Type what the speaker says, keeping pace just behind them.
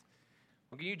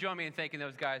Can you join me in thanking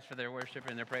those guys for their worship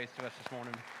and their praise to us this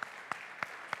morning?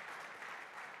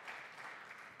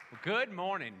 Well, good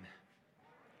morning.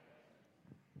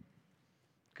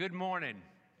 Good morning.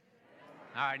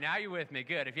 All right, now you're with me.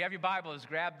 Good. If you have your Bibles,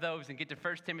 grab those and get to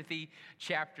 1 Timothy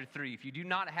chapter 3. If you do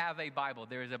not have a Bible,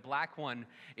 there is a black one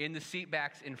in the seat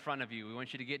backs in front of you. We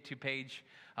want you to get to page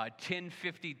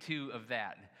 1052 of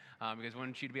that because we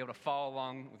want you to be able to follow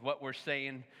along with what we're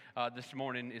saying this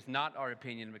morning. Is not our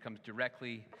opinion. It comes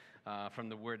directly from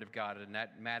the Word of God, and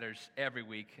that matters every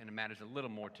week, and it matters a little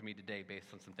more to me today based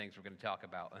on some things we're going to talk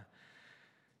about.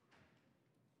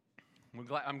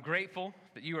 I'm grateful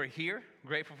that you are here. I'm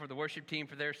grateful for the worship team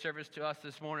for their service to us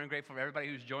this morning. I'm grateful for everybody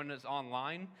who's joined us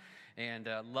online. And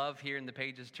love hearing the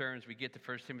pages turn as we get to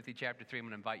 1 Timothy chapter 3. I'm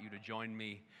going to invite you to join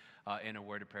me in a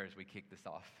word of prayer as we kick this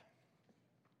off.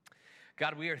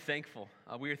 God, we are thankful.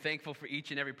 We are thankful for each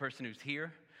and every person who's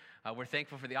here. We're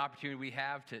thankful for the opportunity we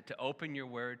have to open your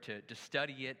word, to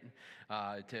study it,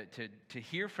 to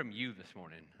hear from you this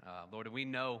morning. Lord, we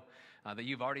know that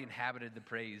you've already inhabited the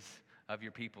praise of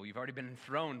your people. You've already been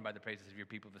enthroned by the praises of your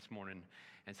people this morning.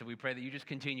 And so we pray that you just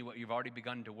continue what you've already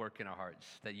begun to work in our hearts,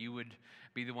 that you would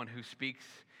be the one who speaks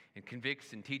and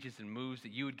convicts and teaches and moves,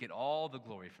 that you would get all the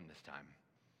glory from this time.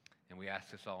 And we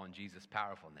ask this all in Jesus'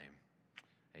 powerful name.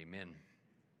 Amen.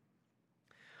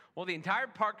 Well, the entire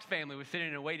Parks family was sitting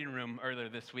in a waiting room earlier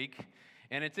this week.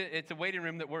 And it's a waiting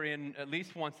room that we're in at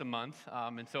least once a month.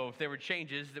 And so if there were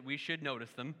changes, that we should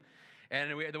notice them. And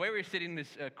the way we were sitting,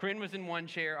 Corinne was in one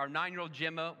chair, our 9-year-old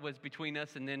Gemma was between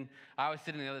us, and then I was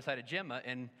sitting on the other side of Gemma.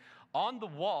 And on the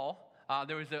wall,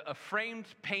 there was a framed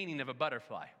painting of a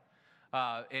butterfly.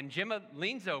 And Gemma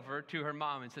leans over to her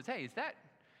mom and says, "Hey, is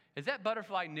that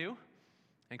butterfly new?"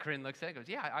 And Corinne looks at it and goes,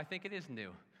 "Yeah, I think it is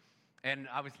new." And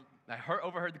I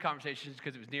overheard the conversations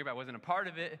because it was nearby. I wasn't a part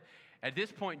of it. At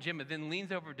this point, Gemma then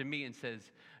leans over to me and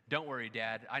says, "Don't worry,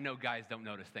 Dad. I know guys don't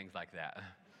notice things like that."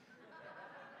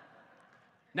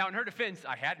 Now, in her defense,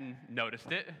 I hadn't noticed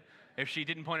it. If she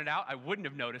didn't point it out, I wouldn't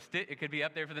have noticed it. It could be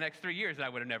up there for the next 3 years, and I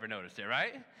would have never noticed it,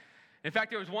 right? In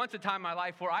fact, there was once a time in my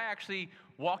life where I actually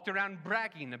walked around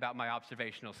bragging about my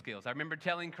observational skills. I remember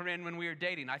telling Corinne when we were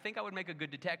dating, I think I would make a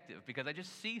good detective because I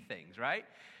just see things, right?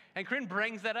 And Corinne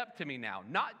brings that up to me now,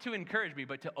 not to encourage me,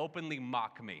 but to openly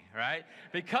mock me, right?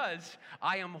 Because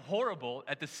I am horrible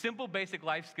at the simple, basic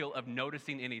life skill of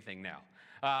noticing anything now.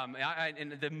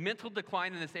 And the mental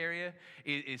decline in this area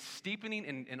is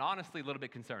steepening and honestly a little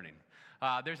bit concerning.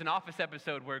 There's an Office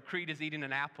episode where Creed is eating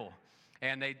an apple,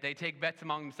 and they take bets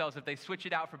among themselves. If they switch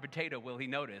it out for potato, will he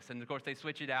notice? And of course, they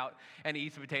switch it out, and he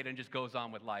eats the potato and just goes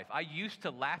on with life. I used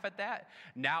to laugh at that.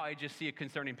 Now I just see a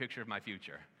concerning picture of my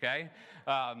future, okay?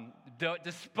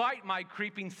 Despite my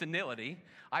creeping senility,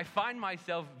 I find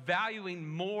myself valuing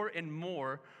more and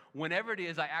more whenever it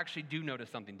is I actually do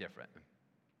notice something different.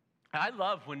 I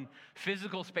love when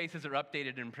physical spaces are updated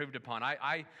and improved upon.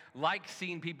 I like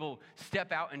seeing people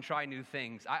step out and try new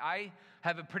things. I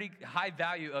have a pretty high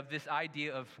value of this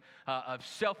idea of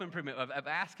self-improvement, of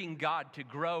asking God to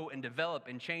grow and develop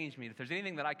and change me. If there's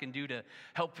anything that I can do to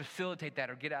help facilitate that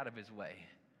or get out of his way.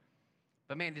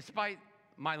 But man, despite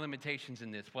my limitations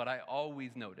in this, what I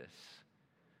always notice,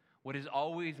 what is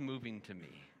always moving to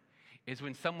me, is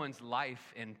when someone's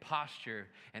life and posture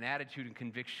and attitude and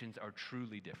convictions are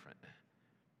truly different.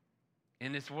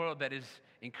 In this world that is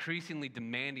increasingly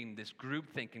demanding this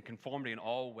groupthink and conformity in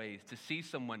all ways, to see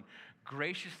someone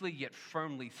graciously yet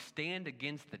firmly stand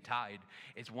against the tide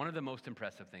is one of the most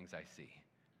impressive things I see.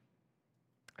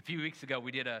 A few weeks ago,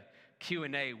 we did a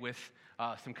Q&A with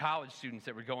some college students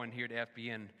that were going here to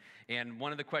FBN, and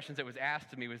one of the questions that was asked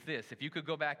to me was this: if you could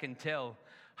go back and tell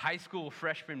high school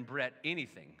freshman Brett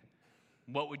anything,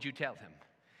 what would you tell him?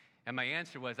 And my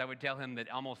answer was, I would tell him that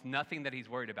almost nothing that he's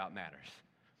worried about matters.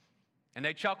 And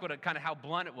they chuckled at kind of how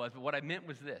blunt it was, but what I meant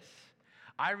was this.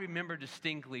 I remember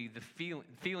distinctly the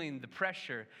feeling the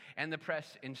pressure and the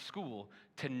press in school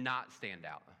to not stand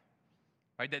out.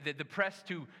 Right? The press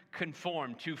to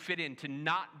conform, to fit in, to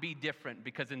not be different,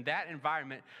 because in that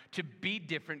environment, to be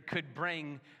different could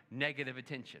bring negative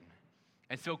attention.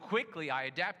 And so quickly I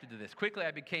adapted to this. Quickly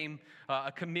I became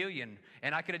a chameleon,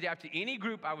 and I could adapt to any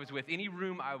group I was with, any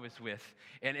room I was with.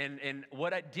 And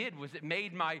what I did was it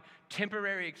made my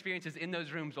temporary experiences in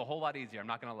those rooms a whole lot easier, I'm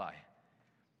not going to lie.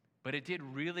 But it did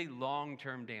really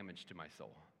long-term damage to my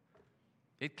soul.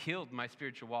 It killed my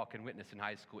spiritual walk and witness in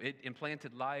high school. It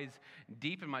implanted lies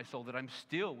deep in my soul that I'm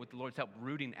still, with the Lord's help,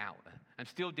 rooting out. I'm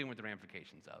still dealing with the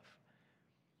ramifications of.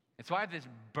 And so I have this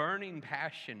burning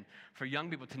passion for young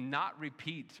people to not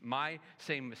repeat my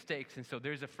same mistakes. And so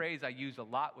there's a phrase I use a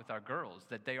lot with our girls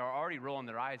that they are already rolling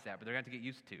their eyes at, but they're going to have to get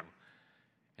used to.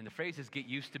 And the phrase is get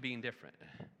used to being different.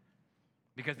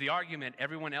 Because the argument,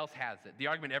 everyone else has it. The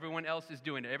argument, everyone else is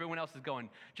doing it. Everyone else is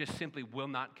going, just simply will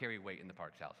not carry weight in the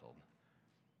Parks household.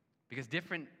 Because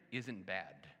different isn't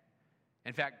bad.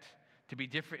 In fact, to be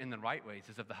different in the right ways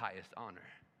is of the highest honor.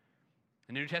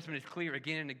 And the New Testament is clear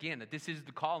again and again that this is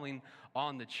the calling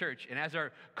on the church. And as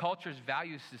our culture's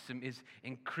value system is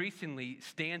increasingly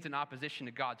stands in opposition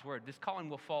to God's word, this calling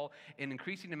will fall in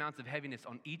increasing amounts of heaviness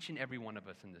on each and every one of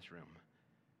us in this room.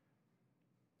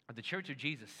 The Church of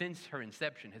Jesus, since her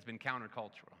inception, has been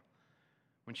countercultural.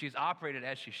 When she's operated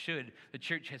as she should, the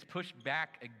church has pushed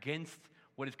back against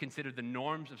what is considered the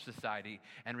norms of society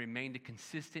and remained a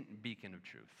consistent beacon of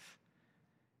truth.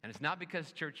 And it's not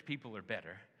because church people are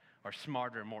better or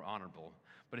smarter or more honorable,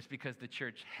 but it's because the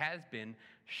church has been,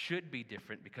 should be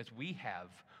different because we have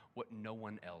what no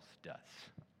one else does.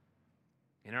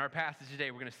 In our passage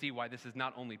today, we're going to see why this is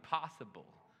not only possible,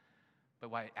 but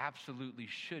why it absolutely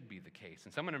should be the case.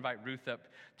 And so I'm going to invite Ruth up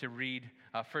to read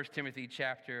 1 Timothy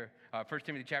chapter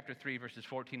 3, verses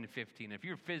 14 to 15. If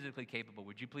you're physically capable,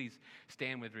 would you please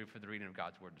stand with Ruth for the reading of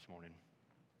God's word this morning?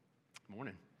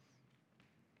 Morning.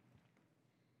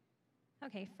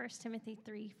 Okay, 1 Timothy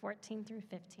 3, 14 through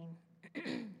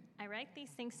 15. I write these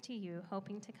things to you,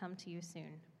 hoping to come to you soon.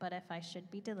 But if I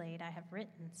should be delayed, I have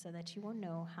written so that you will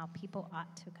know how people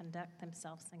ought to conduct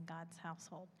themselves in God's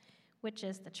household, which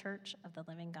is the church of the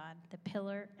living God, the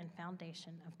pillar and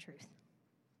foundation of truth.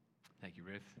 Thank you,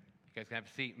 Ruth. You guys can have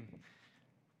a seat.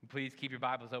 Please keep your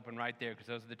Bibles open right there, because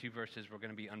those are the two verses we're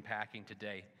going to be unpacking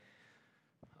today.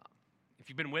 If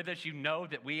you've been with us, you know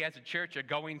that we as a church are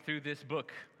going through this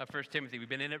book of 1 Timothy. We've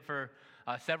been in it for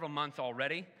several months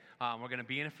already. We're going to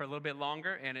be in it for a little bit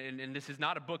longer. And this is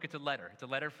not a book, it's a letter. It's a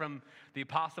letter from the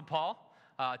Apostle Paul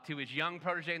to his young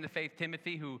protege in the faith,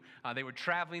 Timothy, who they were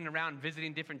traveling around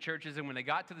visiting different churches. And when they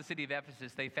got to the city of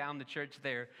Ephesus, they found the church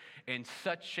there in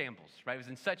such shambles, right? It was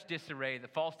in such disarray. The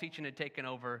false teaching had taken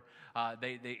over.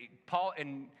 Paul,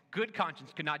 in good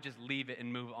conscience, could not just leave it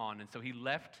and move on. And so he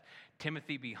left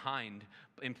Timothy behind,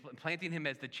 planting him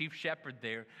as the chief shepherd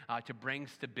there to bring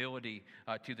stability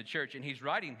to the church. And he's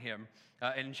writing him.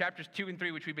 In chapters 2 and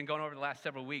 3, which we've been going over the last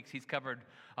several weeks, he's covered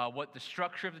what the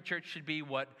structure of the church should be,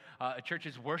 what a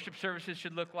church's worship services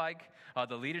should look like,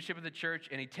 the leadership of the church.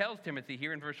 And he tells Timothy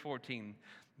here in verse 14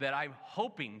 that I'm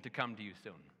hoping to come to you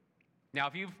soon. Now,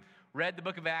 if you've read the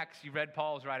book of Acts, you've read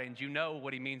Paul's writings, you know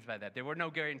what he means by that. There were no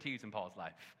guarantees in Paul's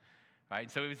life. Right?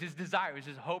 So it was his desire, it was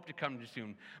his hope to come to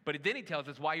soon. But then he tells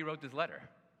us why he wrote this letter.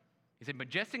 He said, but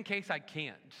just in case I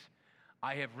can't,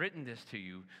 I have written this to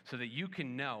you so that you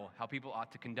can know how people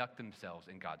ought to conduct themselves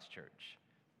in God's church.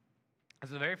 This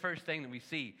is the very first thing that we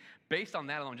see. Based on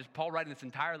that alone, just Paul writing this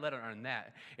entire letter on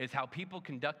that, is how people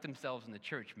conduct themselves in the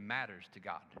church matters to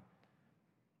God.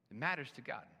 It matters to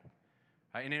God.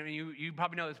 Right? And you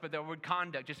probably know this, but the word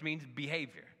conduct just means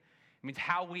behavior. It means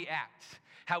how we act,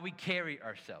 how we carry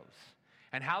ourselves.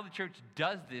 And how the church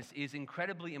does this is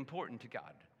incredibly important to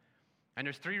God. And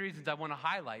there's 3 reasons I want to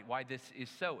highlight why this is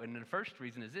so. And the first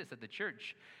reason is this, that the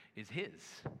church is his.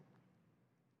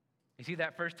 You see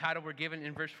that first title we're given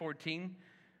in verse 14?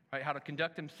 Right, how to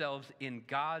conduct themselves in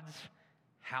God's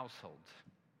household.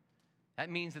 That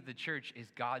means that the church is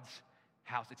God's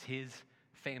house. It's his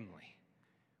family.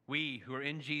 We who are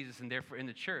in Jesus and therefore in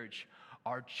the church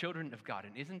are children of God.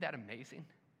 And isn't that amazing?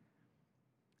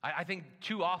 I think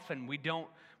too often we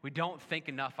don't think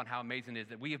enough on how amazing it is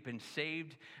that we have been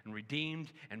saved and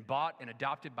redeemed and bought and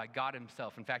adopted by God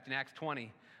himself. In fact, in Acts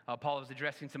 20, Paul is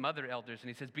addressing some other elders, and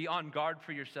he says, be on guard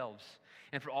for yourselves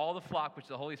and for all the flock which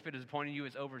the Holy Spirit has appointed you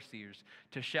as overseers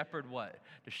to shepherd what?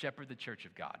 To shepherd the church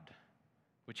of God,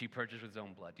 which he purchased with his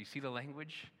own blood. Do you see the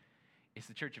language? It's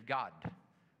the church of God,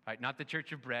 right? Not the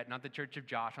church of Brett, not the church of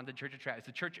Josh, not the church of Travis. It's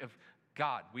the church of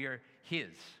God. We are his,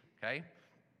 okay?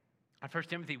 At 1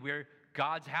 Timothy, we're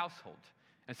God's household.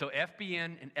 And so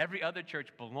FBN and every other church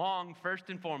belong first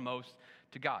and foremost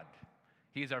to God.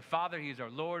 He is our Father, he is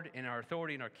our Lord, and our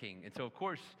authority and our King. And so, of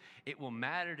course, it will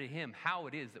matter to him how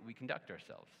it is that we conduct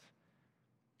ourselves.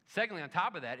 Secondly, on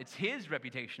top of that, it's his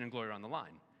reputation and glory on the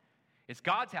line. It's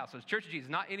God's house, so it's Church of Jesus,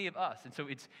 not any of us. And so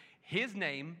it's his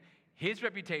name, his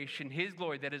reputation, his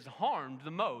glory that is harmed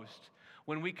the most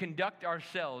when we conduct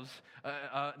ourselves,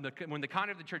 when the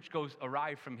conduct of the church goes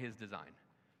awry from his design.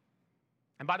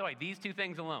 And by the way, these 2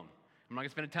 things alone, I'm not going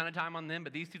to spend a ton of time on them,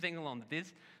 but these 2 things alone,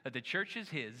 that the church is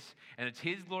his, and it's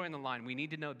his glory in the line, we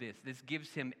need to know this. This gives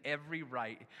him every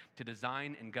right to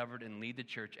design and govern and lead the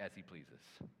church as he pleases.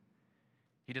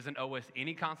 He doesn't owe us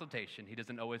any consultation. He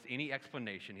doesn't owe us any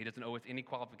explanation. He doesn't owe us any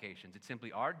qualifications. It's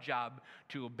simply our job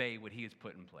to obey what he has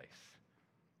put in place.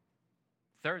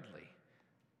 Thirdly,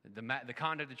 The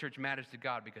conduct of the church matters to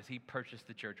God because he purchased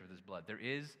the church with his blood. There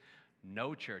is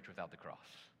no church without the cross.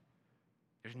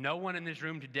 There's no one in this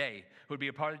room today who would be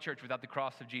a part of the church without the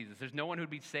cross of Jesus. There's no one who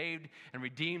would be saved and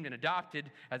redeemed and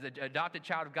adopted as an adopted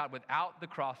child of God without the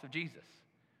cross of Jesus.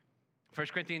 1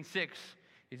 Corinthians 6,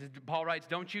 Paul writes,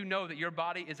 "Don't you know that your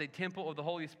body is a temple of the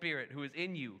Holy Spirit who is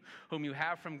in you, whom you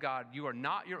have from God? You are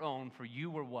not your own, for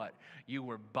you were what? You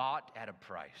were bought at a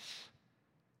price."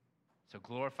 So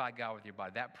glorify God with your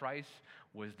body. That price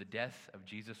was the death of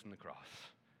Jesus on the cross.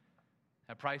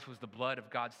 That price was the blood of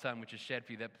God's Son, which is shed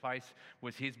for you. That price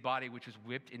was his body, which was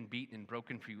whipped and beaten and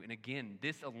broken for you. And again,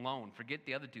 this alone, forget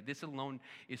the other two, this alone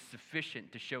is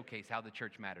sufficient to showcase how the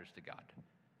church matters to God.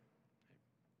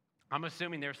 I'm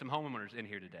assuming there's some homeowners in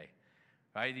here today,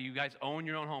 right? You guys own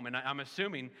your own home. And I'm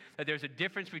assuming that there's a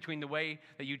difference between the way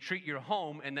that you treat your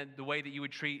home and then the way that you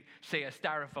would treat, say, a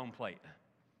styrofoam plate,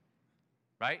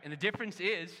 right? And the difference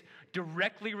is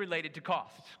directly related to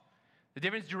cost. The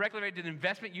difference is directly related to the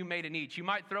investment you made in each. You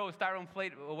might throw a styrofoam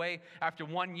plate away after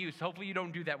one use. Hopefully you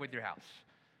don't do that with your house.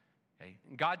 Okay?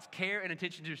 God's care and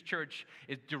attention to his church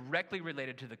is directly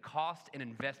related to the cost and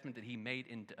investment that he made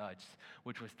into us,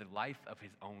 which was the life of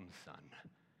his own Son.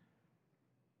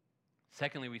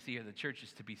 Secondly, we see here the church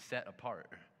is to be set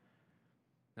apart.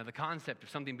 Now, the concept of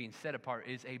something being set apart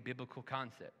is a biblical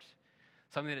concept.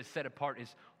 Something that is set apart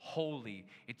is holy,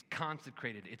 it's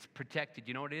consecrated, it's protected.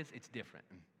 You know what it is? It's different.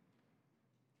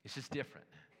 It's just different.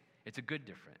 It's a good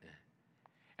different.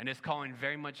 And this calling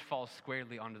very much falls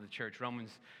squarely onto the church.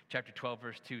 Romans chapter 12,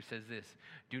 verse 2 says this: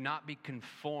 "Do not be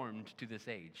conformed to this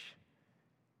age."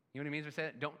 You know what it means by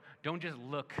saying that? Don't just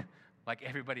look like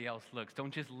everybody else looks.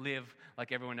 Don't just live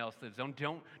like everyone else lives.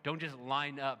 Don't just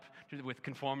line up with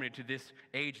conformity to this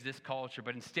age, this culture,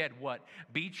 but instead what?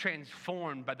 Be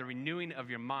transformed by the renewing of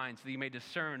your mind so that you may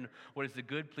discern what is the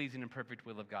good, pleasing, and perfect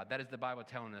will of God. That is the Bible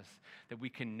telling us that we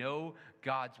can know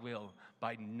God's will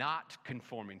by not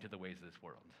conforming to the ways of this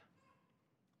world,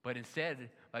 but instead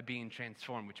by being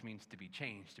transformed, which means to be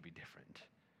changed, to be different.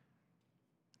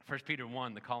 1 Peter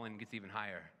 1, the calling gets even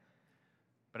higher.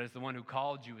 "But as the one who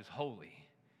called you is holy,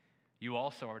 you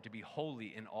also are to be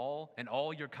holy in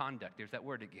all your conduct." There's that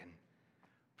word again.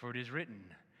 "For it is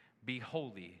written, be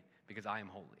holy because I am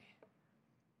holy."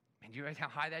 And do you realize how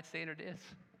high that standard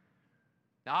is?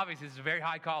 Now, obviously, this is a very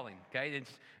high calling, okay?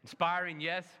 It's inspiring,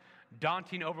 yes.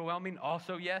 Daunting, overwhelming,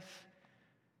 also yes.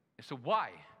 And so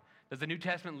why does the New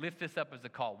Testament lift this up as a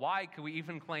call? Why can we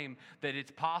even claim that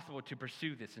it's possible to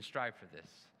pursue this and strive for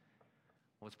this?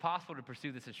 Well, it's possible to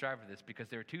pursue this and strive for this because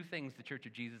there are two things the Church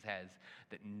of Jesus has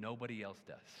that nobody else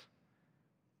does.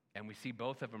 And we see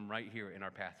both of them right here in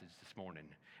our passage this morning.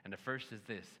 And the first is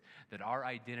this, that our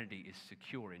identity is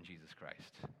secure in Jesus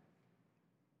Christ.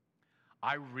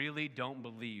 I really don't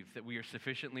believe that we are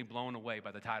sufficiently blown away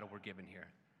by the title we're given here.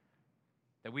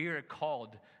 That we are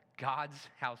called God's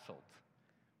household.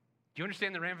 Do you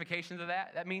understand the ramifications of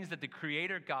that? That means that the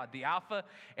Creator God, the Alpha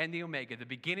and the Omega, the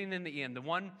beginning and the end, the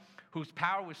one whose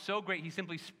power was so great he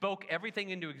simply spoke everything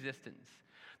into existence,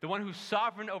 the one who's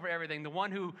sovereign over everything, the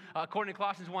one who, according to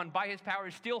Colossians 1, by his power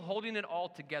is still holding it all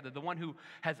together, the one who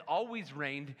has always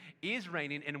reigned, is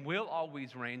reigning, and will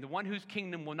always reign, the one whose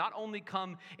kingdom will not only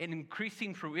come in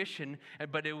increasing fruition,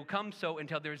 but it will come so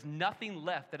until there's nothing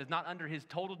left that is not under his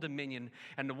total dominion,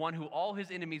 and the one who all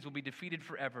his enemies will be defeated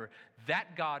forever.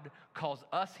 That God calls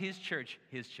us, his church,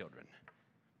 his children.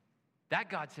 That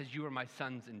God says, "You are my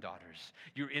sons and daughters.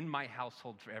 You're in my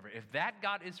household forever." If that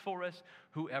God is for us,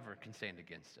 whoever can stand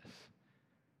against us?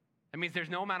 That means there's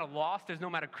no amount of loss, there's no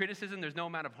amount of criticism, there's no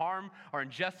amount of harm or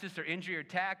injustice or injury or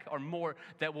attack or more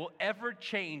that will ever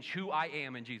change who I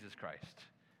am in Jesus Christ.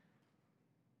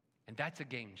 And that's a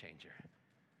game changer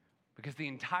because the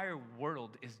entire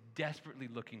world is desperately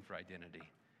looking for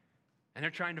identity. And they're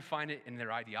trying to find it in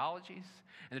their ideologies,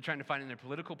 and they're trying to find it in their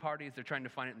political parties, they're trying to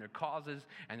find it in their causes,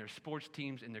 and their sports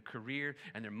teams, and their career,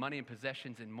 and their money and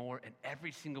possessions, and more. And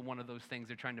every single one of those things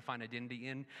they're trying to find identity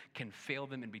in can fail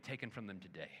them and be taken from them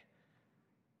today.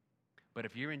 But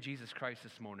if you're in Jesus Christ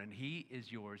this morning, he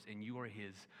is yours, and you are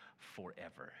his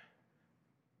forever.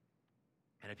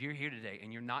 And if you're here today,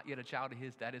 and you're not yet a child of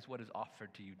his, that is what is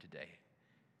offered to you today.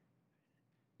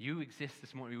 You exist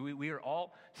this morning. We are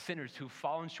all sinners who've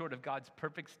fallen short of God's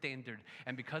perfect standard.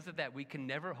 And because of that, we can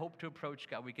never hope to approach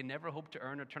God. We can never hope to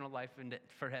earn eternal life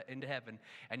into heaven.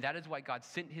 And that is why God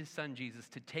sent his son, Jesus,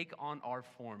 to take on our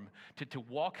form, to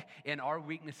walk in our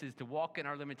weaknesses, to walk in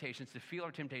our limitations, to feel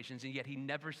our temptations, and yet he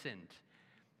never sinned.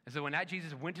 And so when that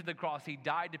Jesus went to the cross, he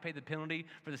died to pay the penalty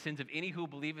for the sins of any who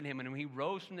believe in him. And when he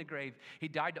rose from the grave, he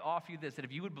died to offer you this, that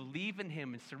if you would believe in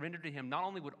him and surrender to him, not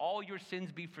only would all your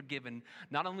sins be forgiven,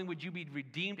 not only would you be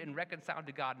redeemed and reconciled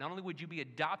to God, not only would you be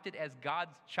adopted as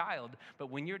God's child, but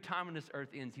when your time on this earth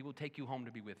ends, he will take you home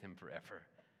to be with him forever.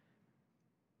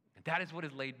 And that is what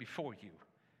is laid before you.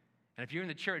 And if you're in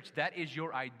the church, that is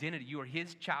your identity. You are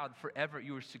his child forever.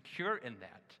 You are secure in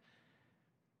that.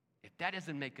 If that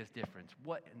doesn't make us different,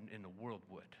 what in the world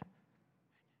would?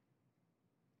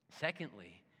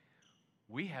 Secondly,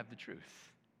 we have the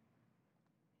truth.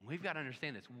 We've got to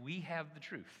understand this. We have the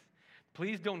truth.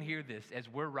 Please don't hear this as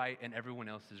we're right and everyone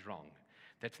else is wrong.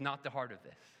 That's not the heart of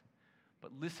this.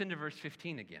 But listen to verse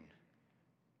 15 again.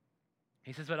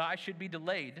 He says, "But I should be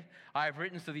delayed. I have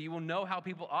written so that you will know how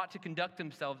people ought to conduct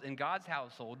themselves in God's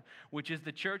household, which is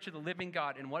the church of the living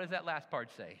God." And what does that last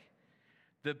part say?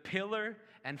 The pillar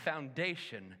and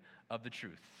foundation of the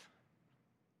truth.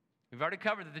 We've already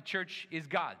covered that the church is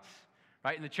God's,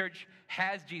 right? And the church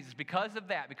has Jesus. Because of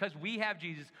that, because we have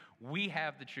Jesus, we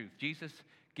have the truth. Jesus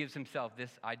gives himself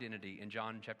this identity in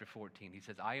John chapter 14. He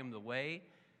says, "I am the way,"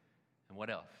 and what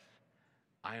else?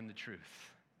 "I am the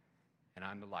truth, and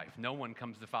I'm the life. No one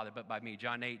comes to the Father but by me."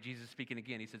 John 8, Jesus speaking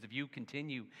again, he says, "If you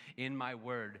continue in my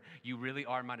word, you really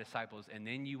are my disciples, and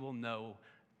then you will know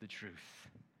the truth.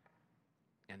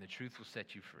 And the truth will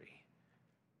set you free."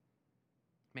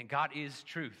 Man, God is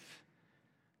truth.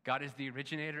 God is the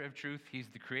originator of truth. He's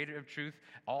the creator of truth.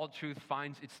 All truth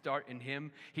finds its start in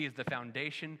him. He is the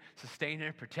foundation,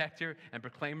 sustainer, protector, and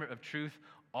proclaimer of truth.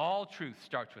 All truth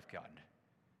starts with God.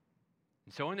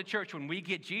 And so in the church, when we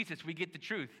get Jesus, we get the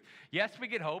truth. Yes, we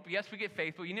get hope. Yes, we get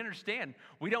faith. But you need to understand,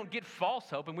 we don't get false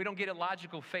hope and we don't get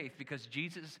illogical faith because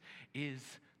Jesus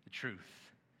is the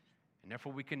truth. And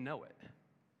therefore, we can know it.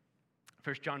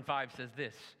 1 John 5 says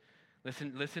this.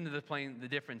 Listen to the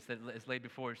difference that is laid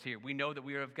before us here. "We know that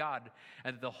we are of God,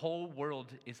 and that the whole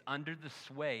world is under the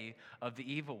sway of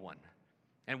the evil one.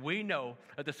 And we know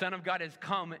that the Son of God has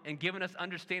come and given us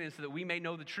understanding so that we may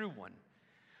know the true one.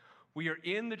 We are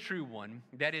in the true one,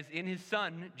 that is in his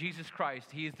Son, Jesus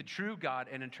Christ. He is the true God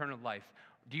and eternal life."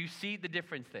 Do you see the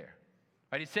difference there?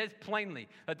 Right? It says plainly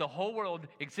that the whole world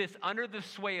exists under the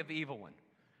sway of the evil one.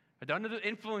 Under the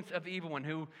influence of the evil one,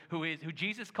 who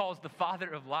Jesus calls the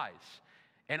father of lies.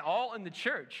 And all in the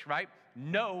church, right,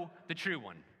 know the true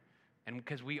one. And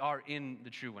because we are in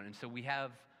the true one. And so we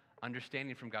have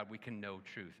understanding from God, we can know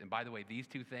truth. And by the way, these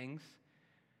two things,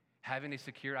 having a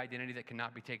secure identity that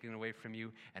cannot be taken away from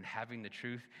you and having the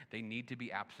truth, they need to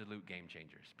be absolute game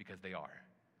changers because they are.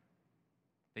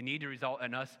 They need to result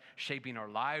in us shaping our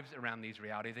lives around these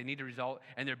realities. They need to result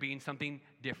in there being something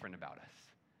different about us.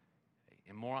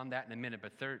 And more on that in a minute.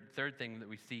 But third thing that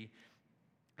we see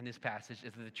in this passage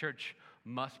is that the church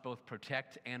must both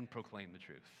protect and proclaim the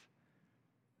truth.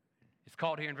 It's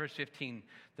called here in verse 15,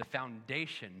 the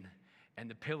foundation and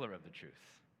the pillar of the truth.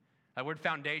 That word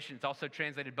foundation, it's also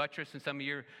translated buttress in some of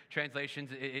your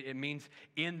translations. It means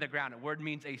in the ground. The word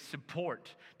means a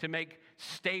support, to make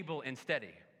stable and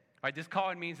steady. Right, this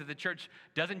calling means that the church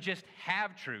doesn't just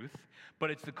have truth,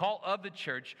 but it's the call of the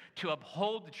church to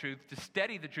uphold the truth, to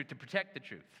steady the truth, to protect the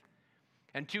truth.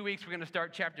 In 2 weeks, we're going to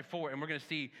start chapter 4, and we're going to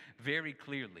see very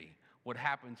clearly what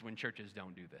happens when churches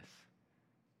don't do this.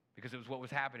 Because it was what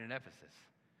was happening in Ephesus.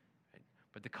 Right?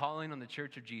 But the calling on the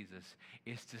church of Jesus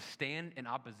is to stand in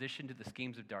opposition to the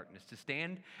schemes of darkness, to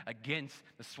stand against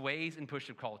the sways and push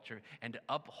of culture, and to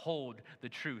uphold the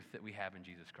truth that we have in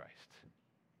Jesus Christ.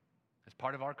 As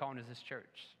part of our calling as this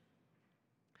church.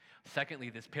 Secondly,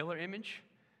 this pillar image,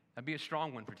 that'd be a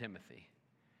strong one for Timothy.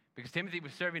 Because Timothy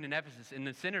was serving in Ephesus. In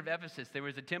the center of Ephesus, there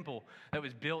was a temple that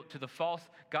was built to the false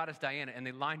goddess Diana, and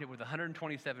they lined it with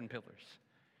 127 pillars.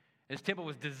 This temple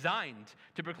was designed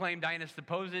to proclaim Diana's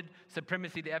supposed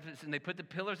supremacy to Ephesus, and they put the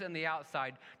pillars on the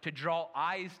outside to draw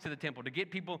eyes to the temple, to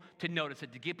get people to notice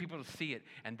it, to get people to see it.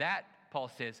 And that, Paul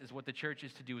says, is what the church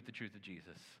is to do with the truth of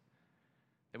Jesus.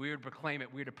 That we are to proclaim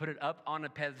it. We are to put it up on a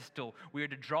pedestal. We are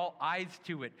to draw eyes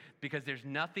to it because there's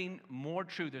nothing more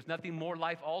true. There's nothing more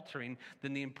life-altering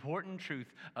than the important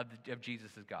truth of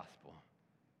Jesus' gospel.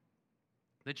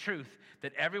 The truth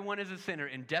that everyone is a sinner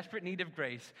in desperate need of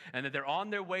grace and that they're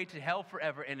on their way to hell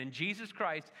forever. And in Jesus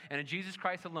Christ and in Jesus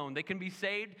Christ alone, they can be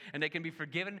saved and they can be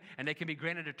forgiven and they can be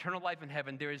granted eternal life in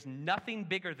heaven. There is nothing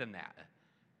bigger than that.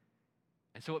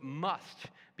 And so it must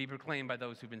be proclaimed by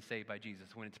those who've been saved by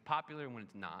Jesus when it's popular and when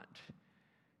it's not,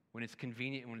 when it's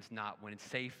convenient and when it's not, when it's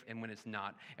safe and when it's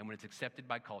not, and when it's accepted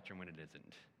by culture and when it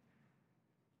isn't.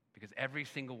 Because every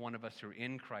single one of us who are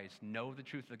in Christ know the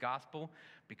truth of the gospel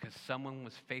because someone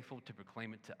was faithful to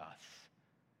proclaim it to us.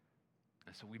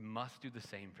 And so we must do the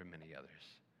same for many others.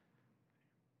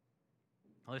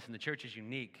 Now listen, the church is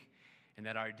unique in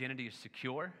that our identity is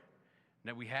secure, and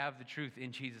that we have the truth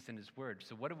in Jesus and his word.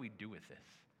 So what do we do with this?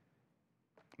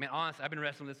 Man, honestly, I've been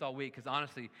wrestling with this all week because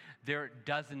honestly, there are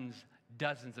dozens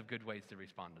of good ways to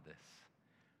respond to this.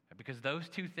 Because those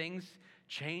two things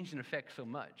change and affect so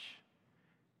much.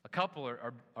 A couple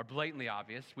are blatantly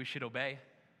obvious. We should obey.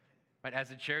 Right?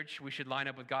 As a church, we should line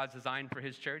up with God's design for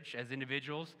his church. As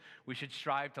individuals, we should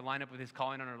strive to line up with his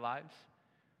calling on our lives.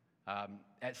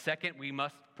 At second, we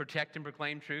must protect and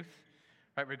proclaim truth.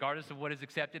 Right? Regardless of what is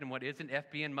accepted and what isn't,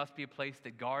 FBN must be a place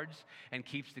that guards and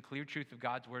keeps the clear truth of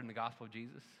God's word and the gospel of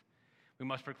Jesus. We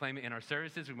must proclaim it in our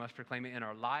services. We must proclaim it in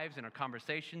our lives, in our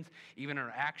conversations, even in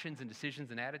our actions and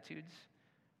decisions and attitudes.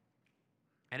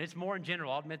 And it's more in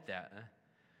general, I'll admit that.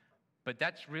 But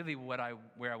that's really where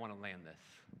I want to land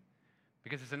this.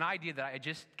 Because it's an idea that I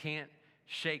just can't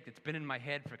shake. It's been in my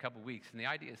head for a couple weeks. And the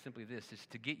idea is simply this, is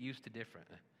to get used to different.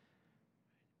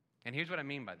 And here's what I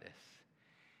mean by this.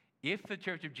 If the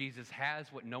Church of Jesus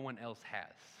has what no one else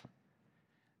has,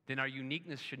 then our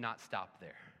uniqueness should not stop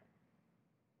there.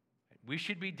 We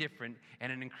should be different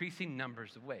and in increasing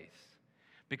numbers of ways.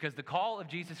 Because the call of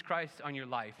Jesus Christ on your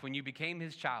life when you became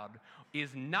his child is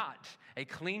not a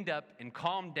cleaned up and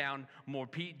calmed down, more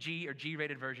PG or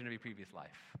G-rated version of your previous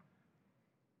life.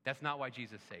 That's not why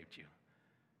Jesus saved you.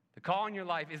 The call on your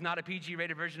life is not a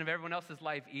PG-rated version of everyone else's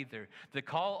life either. The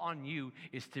call on you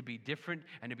is to be different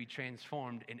and to be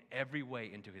transformed in every way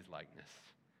into his likeness.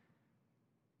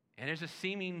 And there's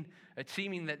seeming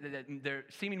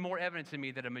more evidence to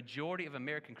me that a majority of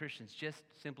American Christians just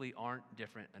simply aren't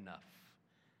different enough.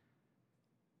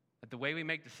 That the way we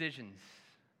make decisions,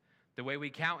 the way we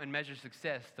count and measure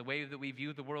success, the way that we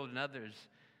view the world and others,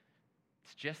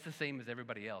 it's just the same as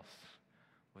everybody else,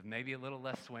 with maybe a little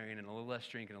less swearing and a little less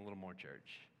drink and a little more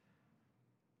church.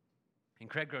 And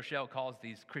Craig Groeschel calls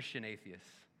these Christian atheists,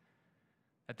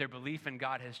 that their belief in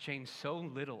God has changed so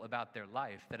little about their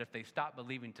life that if they stop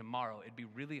believing tomorrow, it'd be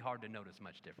really hard to notice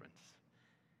much difference.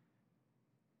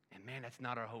 And man, that's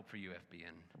not our hope for you,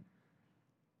 FBN.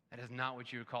 That is not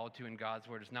what you are called to in God's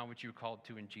word. It's not what you are called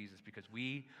to in Jesus, because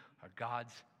we are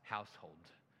God's household.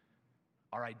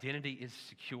 Our identity is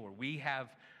secure. We have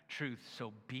truth,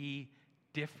 so be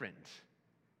different.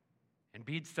 And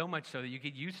be so much so that you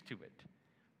get used to it.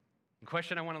 The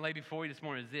question I want to lay before you this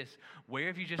morning is this: where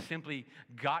have you just simply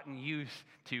gotten used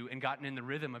to and gotten in the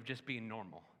rhythm of just being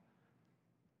normal?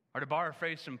 Or to borrow a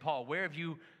phrase from Paul, where have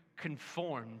you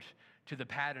conformed to the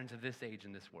patterns of this age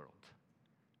and this world?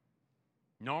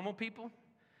 Normal people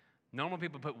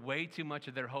put way too much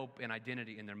of their hope and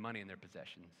identity in their money and their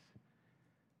possessions.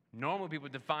 Normal people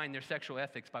define their sexual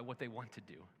ethics by what they want to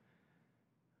do.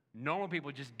 Normal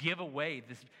people just give away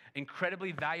this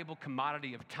incredibly valuable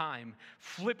commodity of time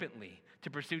flippantly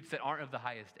to pursuits that aren't of the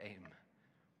highest aim.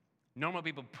 Normal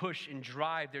people push and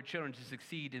drive their children to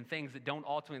succeed in things that don't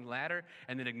ultimately matter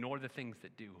and then ignore the things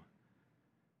that do.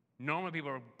 Normal people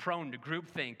are prone to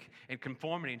groupthink and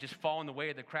conformity and just fall in the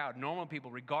way of the crowd. Normal people,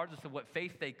 regardless of what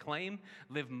faith they claim,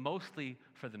 live mostly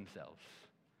for themselves.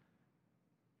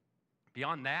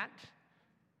 Beyond that,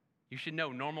 you should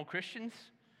know normal Christians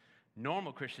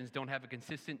don't have a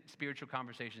consistent spiritual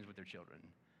conversations with their children.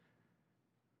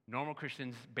 Normal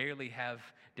Christians barely have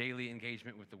daily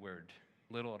engagement with the word,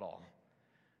 little at all.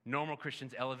 Normal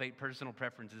Christians elevate personal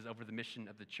preferences over the mission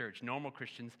of the church. Normal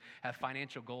Christians have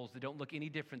financial goals that don't look any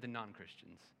different than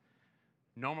non-Christians.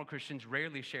 Normal Christians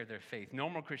rarely share their faith.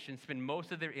 Normal Christians spend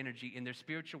most of their energy in their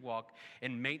spiritual walk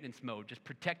in maintenance mode, just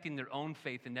protecting their own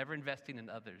faith and never investing in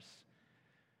others.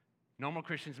 Normal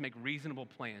Christians make reasonable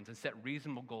plans and set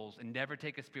reasonable goals and never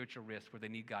take a spiritual risk where they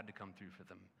need God to come through for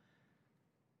them.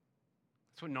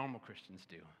 That's what normal Christians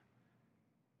do.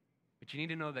 But you need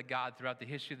to know that God, throughout the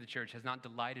history of the church, has not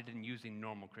delighted in using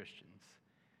normal Christians.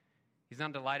 He's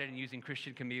not delighted in using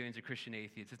Christian chameleons or Christian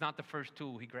atheists. It's not the first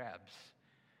tool he grabs,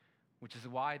 which is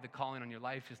why the calling on your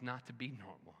life is not to be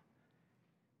normal.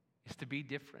 It's to be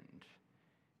different.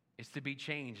 It's to be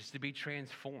changed. It's to be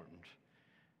transformed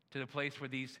to the place where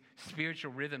these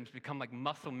spiritual rhythms become like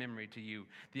muscle memory to you.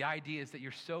 The idea is that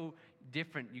you're so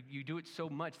different, you do it so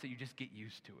much that you just get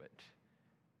used to it.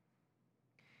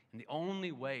 And the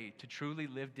only way to truly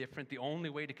live different, the only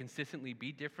way to consistently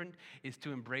be different, is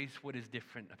to embrace what is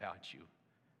different about you.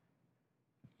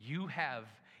 You have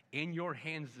in your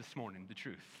hands this morning the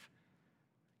truth.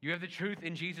 You have the truth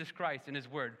in Jesus Christ and his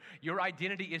word. Your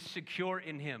identity is secure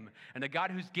in him. And the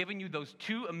God who's given you those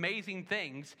two amazing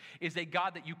things is a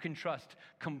God that you can trust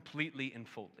completely and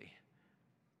fully.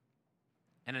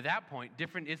 And at that point,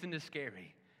 different isn't as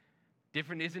scary.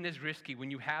 Different isn't as risky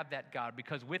when you have that God,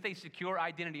 because with a secure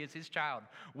identity as his child,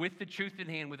 with the truth in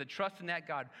hand, with a trust in that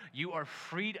God, you are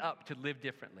freed up to live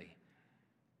differently.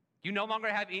 You no longer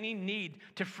have any need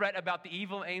to fret about the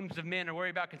evil aims of men or worry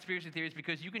about conspiracy theories,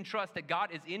 because you can trust that God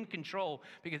is in control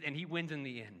and he wins in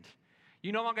the end.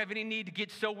 You no longer have any need to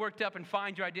get so worked up and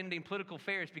find your identity in political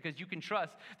affairs, because you can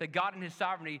trust that God in his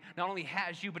sovereignty not only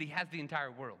has you, but he has the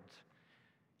entire world.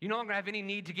 You no longer have any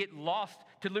need to get lost,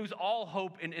 to lose all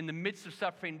hope in the midst of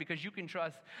suffering, because you can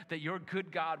trust that your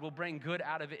good God will bring good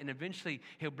out of it, and eventually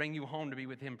he'll bring you home to be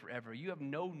with him forever. You have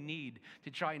no need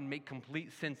to try and make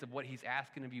complete sense of what he's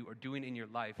asking of you or doing in your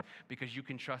life, because you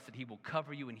can trust that he will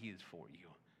cover you and he is for you.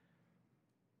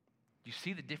 Do you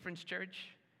see the difference, church?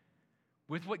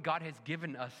 With what God has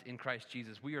given us in Christ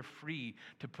Jesus, we are free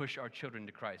to push our children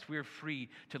to Christ. We are free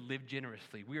to live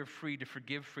generously. We are free to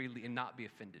forgive freely and not be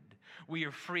offended. We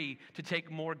are free to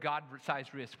take more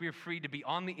God-sized risks. We are free to be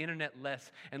on the internet less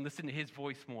and listen to his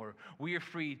voice more. We are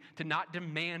free to not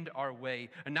demand our way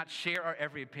and not share our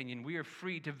every opinion. We are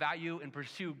free to value and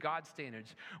pursue God's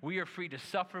standards. We are free to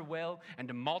suffer well and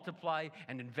to multiply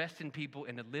and invest in people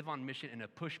and to live on mission and to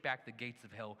push back the gates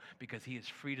of hell, because he has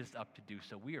freed us up to do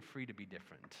so. We are free to be different.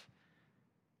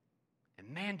 And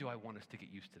man, do I want us to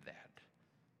get used to that.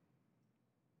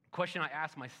 Question I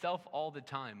ask myself all the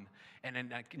time, and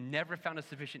I never found a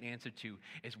sufficient answer to,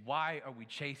 is why are we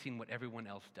chasing what everyone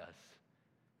else does?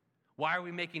 Why are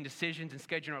we making decisions and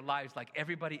scheduling our lives like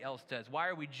everybody else does? Why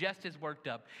are we just as worked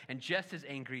up and just as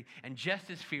angry and just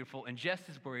as fearful and just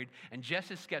as worried and just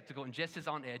as skeptical and just as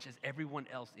on edge as everyone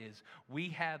else is? We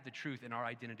have the truth and our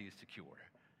identity is secure.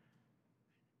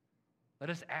 Let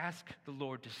us ask the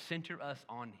Lord to center us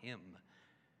on him,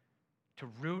 to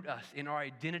root us in our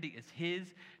identity as his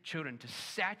children, to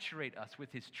saturate us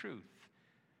with his truth,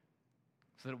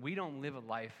 so that we don't live a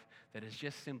life that is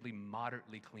just simply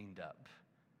moderately cleaned up,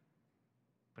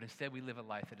 but instead we live a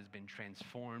life that has been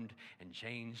transformed and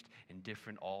changed and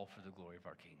different, all for the glory of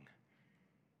our King.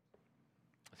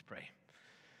 Let's pray.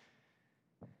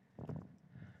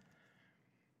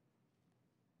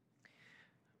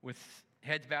 With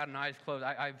heads bowed and eyes closed,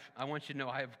 I want you to know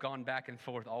I have gone back and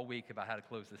forth all week about how to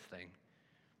close this thing,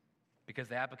 because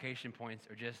the application points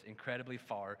are just incredibly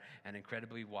far and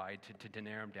incredibly wide to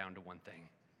narrow them down to one thing.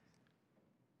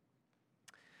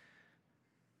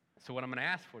 So what I'm going to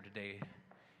ask for today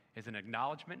is an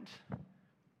acknowledgement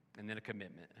and then a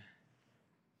commitment.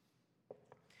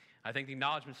 I think the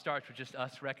acknowledgement starts with just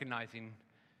us recognizing,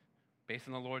 based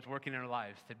on the Lord's working in our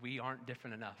lives, that we aren't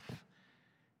different enough.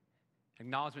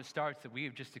 Acknowledgement starts that we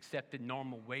have just accepted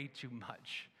normal way too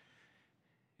much.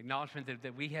 Acknowledgement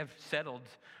that we have settled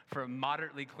for a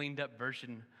moderately cleaned up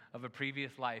version of a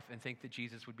previous life and think that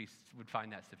Jesus would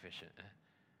find that sufficient,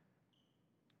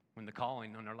 when the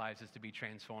calling on our lives is to be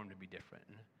transformed, to be different.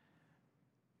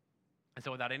 And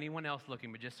so without anyone else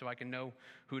looking, but just so I can know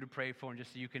who to pray for and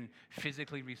just so you can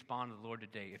physically respond to the Lord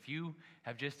today, if you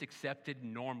have just accepted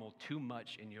normal too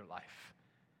much in your life,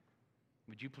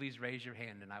 would you please raise your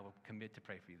hand and I will commit to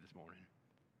pray for you this morning.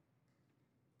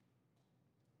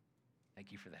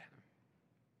 Thank you for that.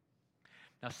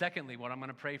 Now, secondly, what I'm going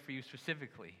to pray for you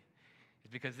specifically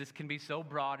is, because this can be so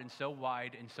broad and so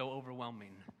wide and so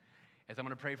overwhelming, is I'm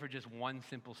going to pray for just one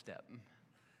simple step.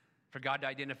 For God to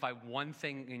identify one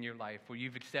thing in your life where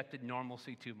you've accepted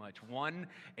normalcy too much, one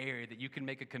area that you can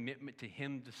make a commitment to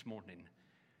him this morning,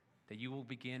 that you will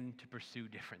begin to pursue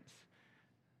difference.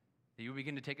 That you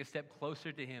begin to take a step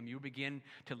closer to him. You begin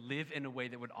to live in a way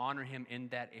that would honor him in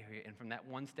that area. And from that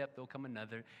one step, there'll come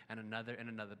another and another and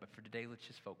another. But for today, let's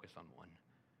just focus on one.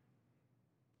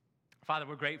 Father,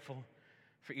 we're grateful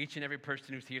for each and every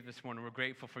person who's here this morning. We're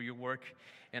grateful for your work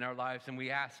in our lives. And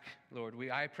we ask, Lord,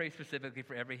 I pray specifically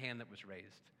for every hand that was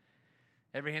raised.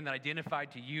 Every hand that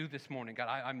identified to you this morning. God,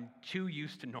 I'm too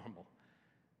used to normal.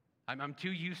 I'm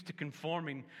too used to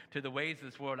conforming to the ways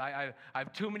of this world. I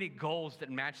have too many goals that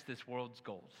match this world's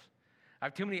goals. I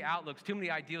have too many outlooks, too many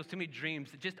ideals, too many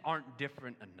dreams that just aren't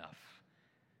different enough.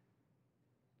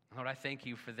 Lord, I thank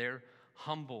you for their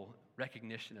humble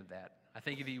recognition of that. I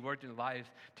thank you that you worked in their lives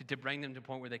to bring them to a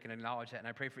point where they can acknowledge that. And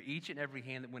I pray for each and every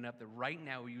hand that went up, that right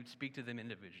now you would speak to them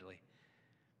individually.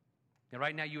 That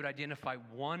right now you would identify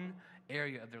one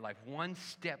area of their life, one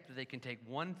step that they can take,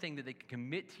 one thing that they can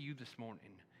commit to you this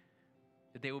morning.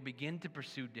 That they will begin to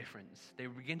pursue difference. They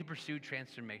will begin to pursue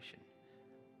transformation.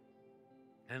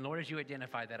 And Lord, as you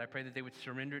identify that, I pray that they would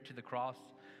surrender it to the cross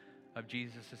of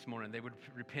Jesus this morning. They would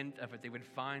repent of it. They would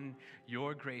find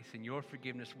your grace and your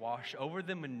forgiveness wash over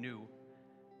them anew.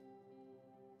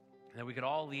 And that we could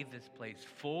all leave this place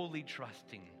fully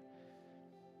trusting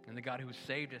And the God who has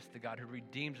saved us, the God who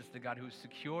redeems us, the God who has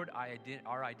secured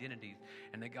our identities,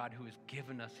 and the God who has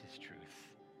given us his truth.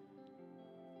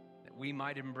 That we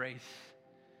might embrace,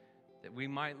 that we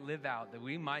might live out, that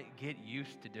we might get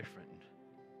used to different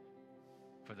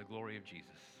for the glory of Jesus.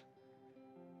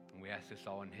 And we ask this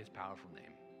all in his powerful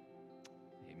name.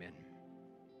 Amen.